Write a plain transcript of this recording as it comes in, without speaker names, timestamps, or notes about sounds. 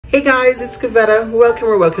Hey guys, it's Kavetta. Welcome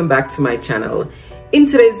or welcome back to my channel. In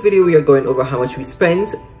today's video, we are going over how much we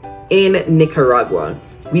spent in Nicaragua.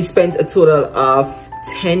 We spent a total of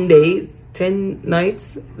 10 days, 10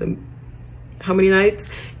 nights. How many nights?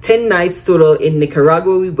 10 nights total in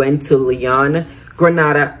Nicaragua. We went to Leon,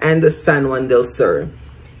 Granada, and the San Juan del Sur.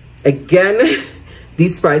 Again,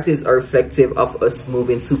 these prices are reflective of us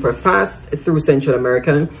moving super fast through Central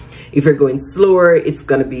America. If you're going slower, it's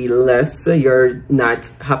gonna be less. You're not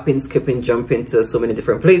hopping, skipping, jumping to so many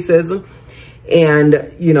different places. And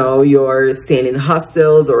you know, you're staying in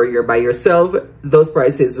hostels or you're by yourself, those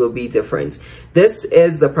prices will be different. This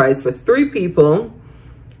is the price for 3 people,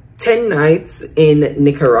 10 nights in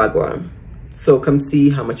Nicaragua. So come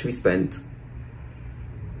see how much we spent.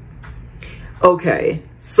 Okay,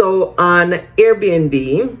 so on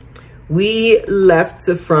Airbnb, we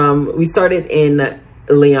started in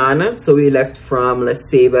Leon, so we left from La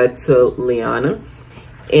Ceiba to Leon,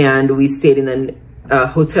 and we stayed in a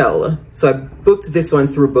hotel. So I booked this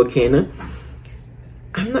one through Booking.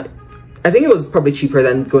 I think it was probably cheaper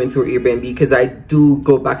than going through Airbnb because I do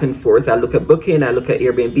go back and forth. I look at Booking, I look at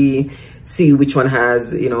Airbnb, see which one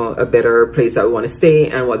has, you know, a better place I want to stay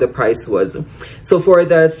and what the price was. So for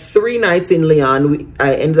the 3 nights in Leon,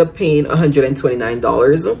 I ended up paying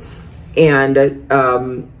 $129,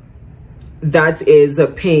 and that is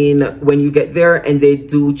paying when you get there, and they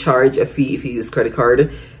do charge a fee if you use credit card.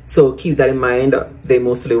 So keep that in mind. They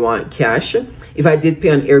mostly want cash. If I did pay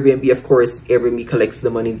on Airbnb, of course, Airbnb collects the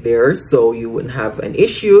money there, so you wouldn't have an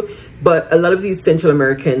issue. But a lot of these Central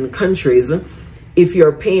American countries, if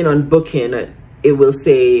you're paying on Booking, it will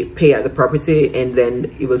say pay at the property, and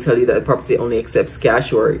then it will tell you that the property only accepts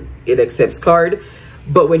cash or it accepts card.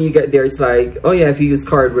 But when you get there, it's like, oh yeah, if you use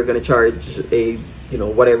card, we're gonna charge a, you know,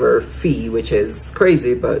 whatever fee, which is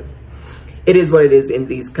crazy, but it is what it is in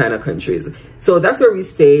these kind of countries. So that's where we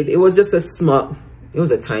stayed. It was just it was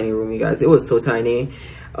a tiny room, you guys. It was so tiny,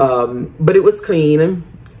 but it was clean.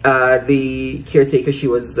 The caretaker, she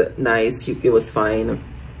was nice. It was fine.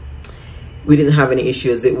 We didn't have any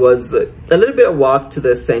issues. It was a little bit of walk to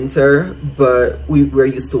the center, but we were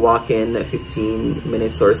used to walking 15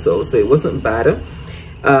 minutes or so, so it wasn't bad.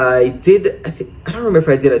 I don't remember if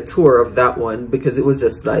I did a tour of that one because it was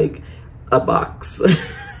just like a box.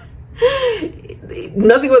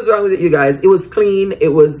 Nothing was wrong with it, you guys. It was clean.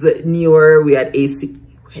 It was newer. We had AC.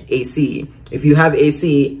 If you have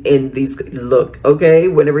AC in these, look, okay,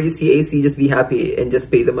 whenever you see AC, just be happy and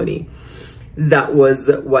just pay the money. That was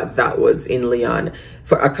what that was in Leon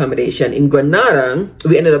for accommodation. In Granada,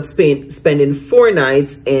 we ended up spending 4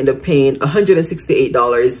 nights and paying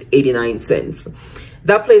 $168.89.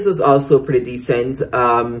 That place was also pretty decent.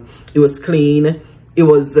 It was clean. It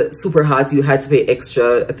was super hot. You had to pay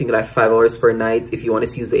extra, I think like $5 per night if you wanted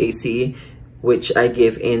to use the AC, which I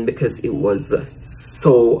gave in because it was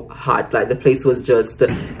so hot. Like the place was just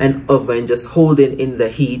an oven, just holding in the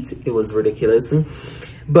heat. It was ridiculous.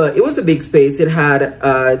 But it was a big space. It had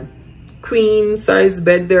a queen size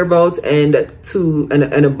bed thereabouts and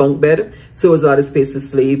a bunk bed. So it was a lot of space to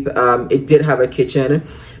sleep. It did have a kitchen,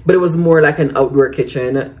 but it was more like an outdoor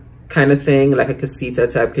kitchen kind of thing, like a casita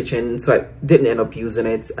type kitchen. So I didn't end up using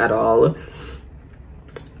it at all.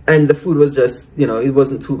 And the food was just, you know, it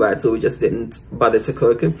wasn't too bad, so we just didn't bother to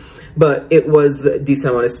cook. But it was a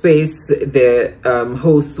decent amount of space. The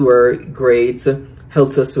hosts were great,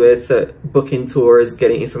 helped us with booking tours,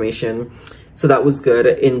 getting information. So that was good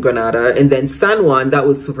in Granada. And then San Juan, that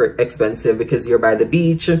was super expensive because you're by the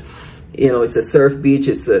beach. You know, it's a surf beach.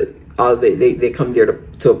 It's they come there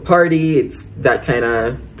to party. It's that kind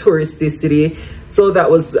of touristy city. So that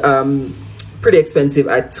was pretty expensive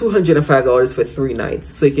at $205 for 3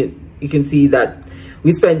 nights. So you can see that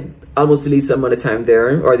we spent almost the least amount of time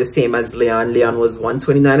there, or the same as Leon. Leon was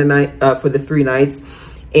 $129 a night for the 3 nights.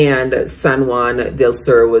 And San Juan del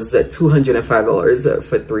Sur was $205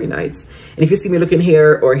 for 3 nights. And if you see me looking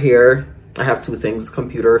here or here, I have 2 things,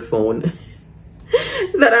 computer, phone,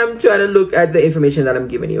 that I'm trying to look at the information that I'm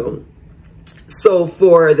giving you. So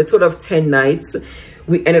for the total of 10 nights,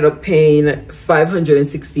 we ended up paying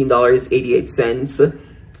 $516.88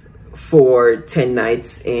 for 10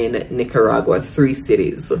 nights in Nicaragua, 3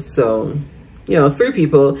 cities. So, you know, 3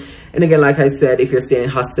 people. And again, like I said, if you're staying in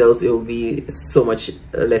hostels, it will be so much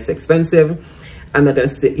less expensive. I'm not gonna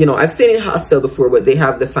say, you know, I've stayed in a hostel before, but they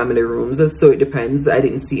have the family rooms, so it depends. I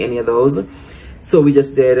didn't see any of those, so we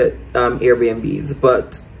just did Airbnbs.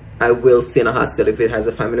 But I will stay in a hostel if it has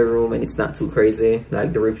a family room and it's not too crazy,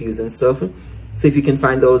 like the reviews and stuff. So if you can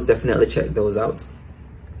find those, definitely check those out.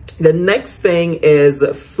 The next thing is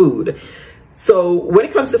food. So when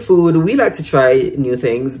it comes to food, we like to try new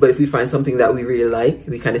things, but if we find something that we really like,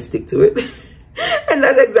 we kind of stick to it. And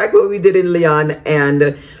that's exactly what we did in Leon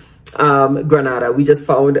and Granada. We just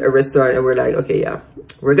found a restaurant and we're like, okay, yeah,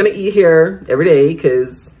 we're gonna eat here every day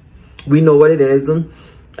because we know what it is.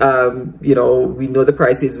 You know, we know the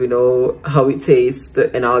prices, we know how it tastes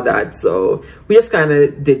and all that. So we just kind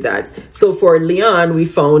of did that. So for Leon, we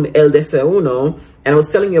found El Desayuno, and I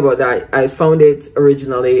was telling you about that. I found it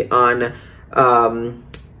originally on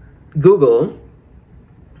Google.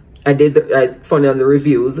 I found it on the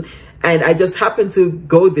reviews, and I just happened to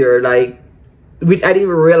go there. Like, I didn't even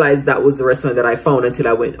realize that was the restaurant that I found until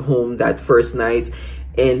I went home that first night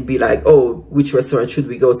and be like, oh, which restaurant should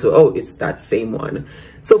we go to? Oh, it's that same one.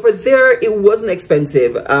 So for there, it wasn't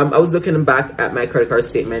expensive. I was looking back at my credit card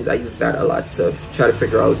statement. I used that a lot to try to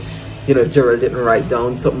figure out, you know, if Gerald didn't write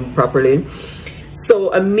down something properly.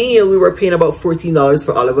 So a meal, we were paying about $14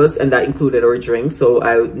 for all of us, and that included our drink. So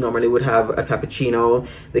I normally would have a cappuccino.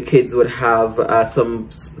 The kids would have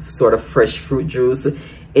some sort of fresh fruit juice.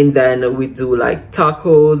 And then we do like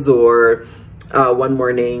tacos, or one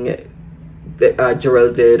morning,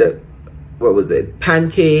 Gerald did, what was it?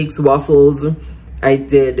 Pancakes, waffles. I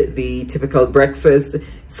did the typical breakfast.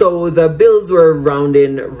 So the bills were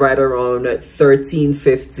rounding right around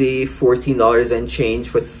 $13.50, $14 and change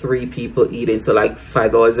for 3 people eating. So like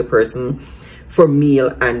 $5 a person for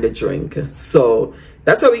meal and a drink. So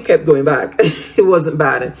that's how we kept going back. It wasn't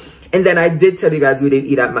bad. And then I did tell you guys we did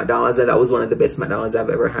eat at McDonald's, and that was one of the best McDonald's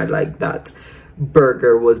I've ever had. Like, that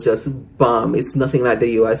burger was just bomb. It's nothing like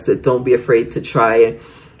the US. So don't be afraid to try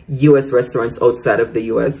US restaurants outside of the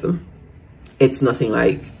US. It's nothing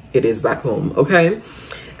like it is back home, okay?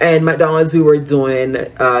 And McDonald's, we were doing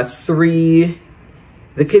 3,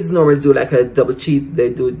 the kids normally do like a double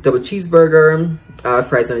cheeseburger,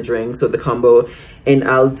 fries and a drink, so the combo. And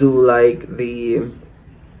I'll do like it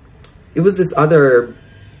was this other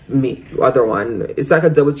one. It's like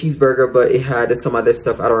a double cheeseburger, but it had some other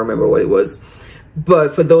stuff. I don't remember what it was.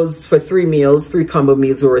 But for 3 meals, 3 combo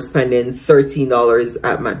meals, we were spending $13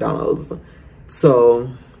 at McDonald's.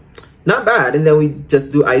 So not bad. And then we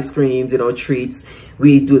just do ice creams, you know, treats.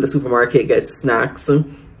 We do the supermarket, get snacks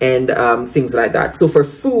and things like that. So for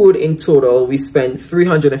food in total, we spent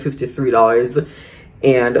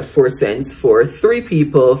 $353.04 for 3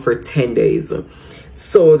 people for 10 days.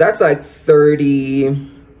 So that's like $30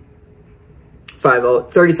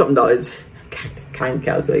 something dollars. Can't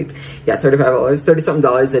calculate. Yeah, $35, $30 something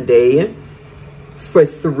dollars a day for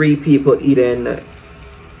 3 people eating,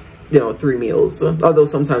 you know, 3 meals. Although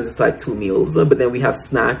sometimes it's like 2 meals, but then we have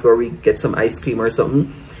snack or we get some ice cream or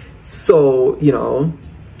something. So, you know,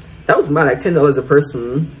 that was about like $10 a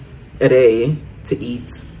person a day to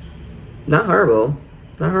eat. Not horrible.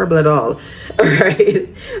 Not horrible at all. All right.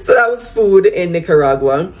 So that was food in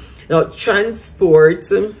Nicaragua. Now, transport.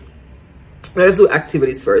 Let's do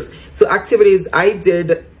activities first. So activities, I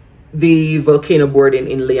did the volcano boarding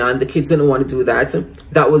in Leon. The kids didn't want to do that.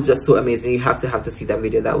 That was just so amazing. You have to see that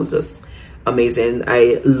video. That was just amazing.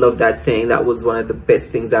 I love that thing. That was one of the best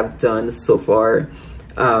things I've done so far.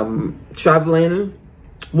 Traveling,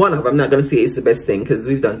 I'm not gonna say it's the best thing because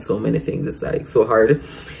we've done so many things. It's like so hard.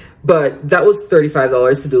 But that was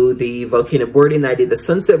 $35 to do the volcano boarding. I did the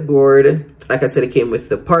sunset board. Like I said, it came with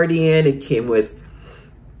the partying. It came with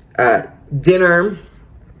dinner,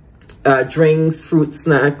 drinks, fruit,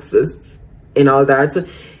 snacks, and all that.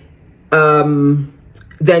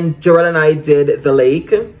 Then Joel and I did the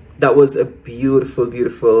lake. That was a beautiful,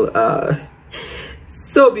 beautiful,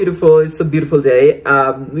 so beautiful. It's a beautiful day.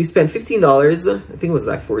 We spent $15. I think it was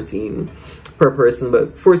like $14 per person,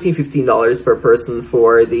 but $15 per person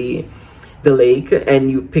for the lake. And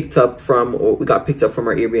we got picked up from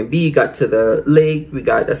our Airbnb, got to the lake, we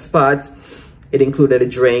got a spot. It included a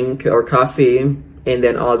drink or coffee, and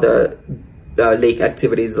then all the lake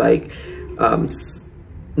activities like no,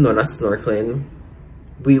 not snorkeling.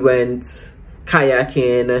 We went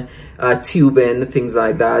kayaking, tubing, things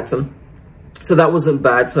like that. So that wasn't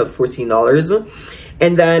bad to have $14.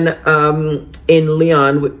 And then in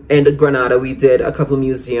Leon and Granada, we did a couple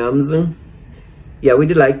museums. Yeah, we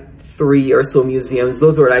did like 3 or so museums.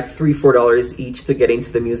 Those were like $3-4 each to get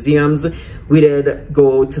into the museums. We did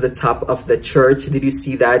go to the top of the church. Did you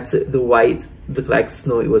see that? The white looked like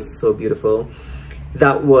snow. It was so beautiful.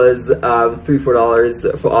 That was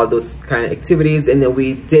 $3-4 for all those kind of activities. And then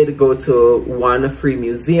we did go to 1 free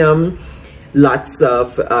museum. Lots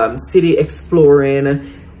of city exploring.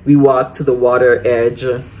 We walked to the water edge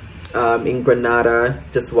in Granada.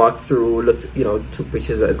 Just walked through, looked, you know, took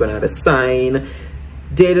pictures at the Granada sign.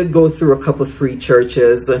 Did go through a couple of free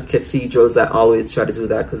churches, cathedrals. I always try to do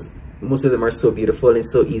that because most of them are so beautiful and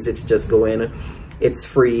it's so easy to just go in. It's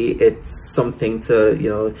free. It's something to, you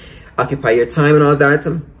know, occupy your time and all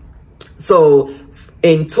that. So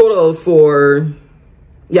in total for,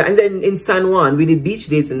 yeah, and then in San Juan, we did beach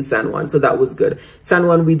days in San Juan, so that was good. San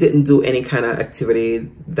Juan, we didn't do any kind of activity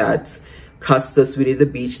that cost us. We did the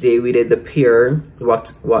beach day, we did the pier,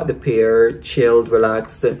 walked the pier, chilled,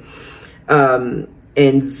 relaxed. And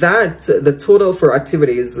that, the total for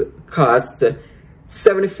activities cost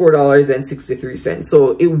 $74.63.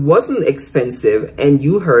 So it wasn't expensive, and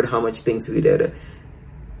you heard how much things we did.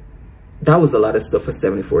 That was a lot of stuff for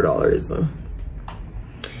 $74.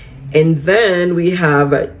 And then we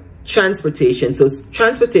have transportation. So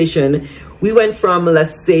transportation, we went from La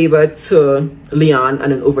Ceiba to Leon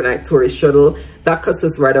on an overnight tourist shuttle. That cost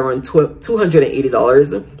us right around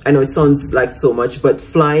 $280. I know it sounds like so much, but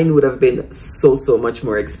flying would have been so much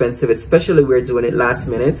more expensive, especially we were doing it last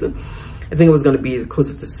minute. I think it was going to be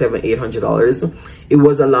closer to $700-800. It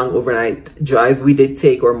was a long overnight drive. We did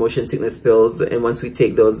take our motion sickness pills, and once we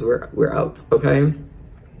take those, we're out, okay?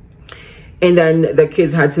 And then the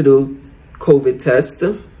kids had to do COVID test.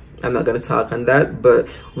 I'm not going to talk on that, but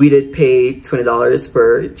we did pay $20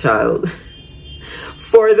 per child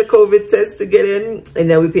for the COVID test to get in. And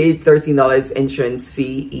then we paid $13 entrance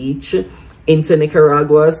fee each into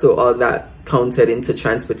Nicaragua. So all that counted into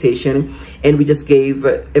transportation. And we just gave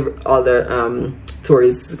all the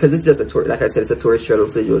tourists, because it's just a tour, like I said, it's a tourist shuttle,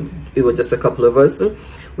 so it was just a couple of us.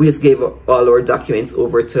 We just gave all our documents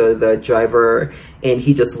over to the driver, and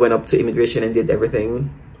he just went up to immigration and did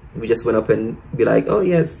everything. We just went up and be like, oh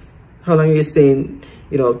yes, how long are you staying?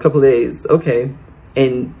 You know, a couple of days, okay.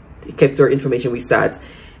 And he kept our information, we sat,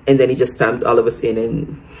 and then he just stamped all of us in,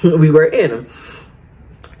 and we were in.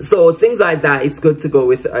 So things like that, it's good to go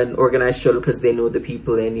with an organized shuttle because they know the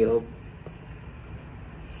people, and you know,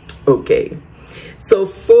 okay. So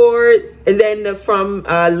and then from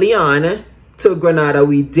Leon to Granada,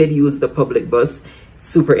 we did use the public bus,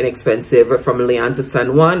 super inexpensive. From Leon to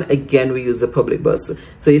San Juan, again, we use the public bus.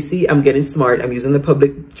 So you see, I'm getting smart. I'm using the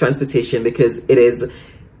public transportation because it is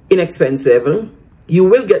inexpensive. You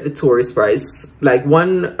will get the tourist price. Like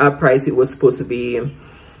one price, it was supposed to be,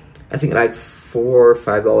 I think like $4 or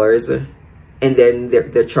 $5. And then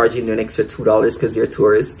they're charging you an extra $2 because you're a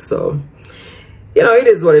tourist. So, you know, it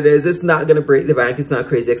is what it is. It's not going to break the bank. It's not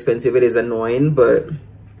crazy expensive. It is annoying, but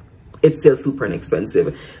it's still super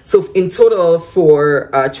inexpensive. So in total for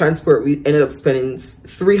transport, we ended up spending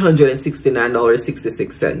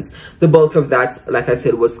 $369.66. The bulk of that, like I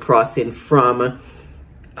said, was crossing from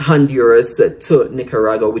Honduras to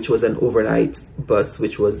Nicaragua, which was an overnight bus,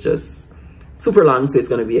 which was just super long, so it's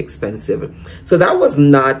going to be expensive. So that was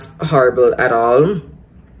not horrible at all.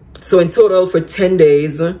 So in total for 10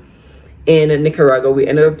 days in Nicaragua, we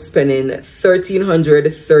ended up spending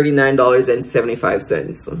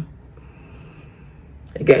 $1,339.75.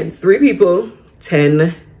 Again, 3 people,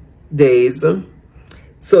 10 days.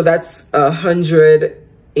 So that's $100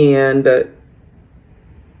 and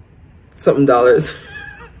something dollars.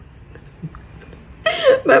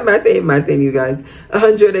 My math ain't my thing, you guys.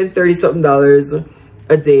 $130 something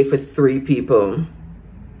a day for 3 people.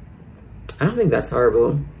 I don't think that's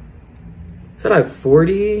horrible. So like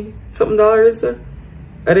 $40 something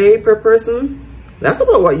a day per person. That's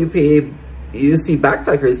about what you pay. You see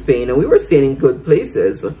backpackers paying, and we were staying in good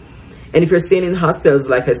places. And if you're staying in hostels,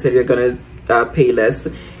 like I said, you're gonna pay less.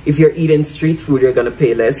 If you're eating street food, you're gonna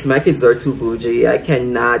pay less. My kids are too bougie. I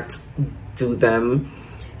cannot do them.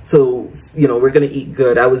 So, you know, we're gonna eat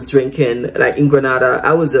good. I was drinking, like in Granada,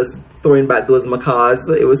 I was just throwing back those macaws.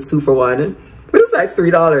 It was 2 for 1, but it was like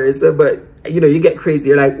 $3. But you know, you get crazy.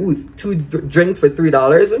 You're like, ooh, 2 drinks for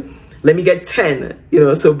 $3. Let me get 10. You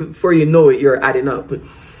know, so before you know it, you're adding up.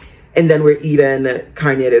 And then we're eating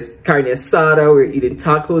carne asada, we're eating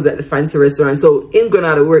tacos at the fancy restaurant. So in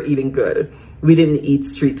Granada, we're eating good. We didn't eat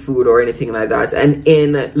street food or anything like that. And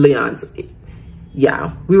in Leon,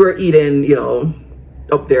 yeah, we were eating, you know,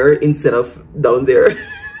 up there instead of down there.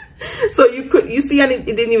 So you see, and it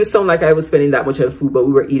didn't even sound like I was spending that much on food, but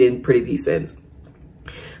we were eating pretty decent.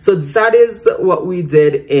 So that is what we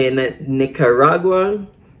did in Nicaragua.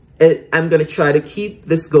 I'm going to try to keep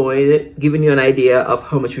this going, giving you an idea of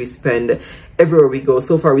how much we spend everywhere we go.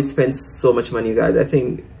 So far, we spent so much money, you guys. I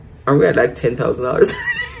think I'm at like $10,000.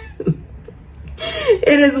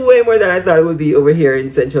 It is way more than I thought it would be over here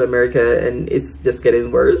in Central America, and it's just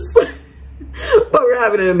getting worse. But we're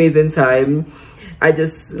having an amazing time. I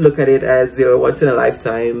just look at it as, you know, once in a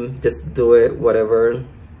lifetime. Just do it, whatever.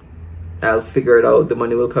 I'll figure it out. The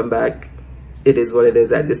money will come back. It is what it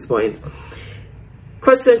is at this point.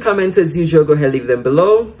 Question, comments, as usual, go ahead, leave them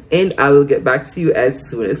below, and I will get back to you as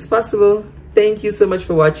soon as possible. Thank you so much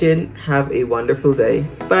for watching. Have a wonderful day.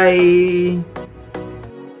 Bye.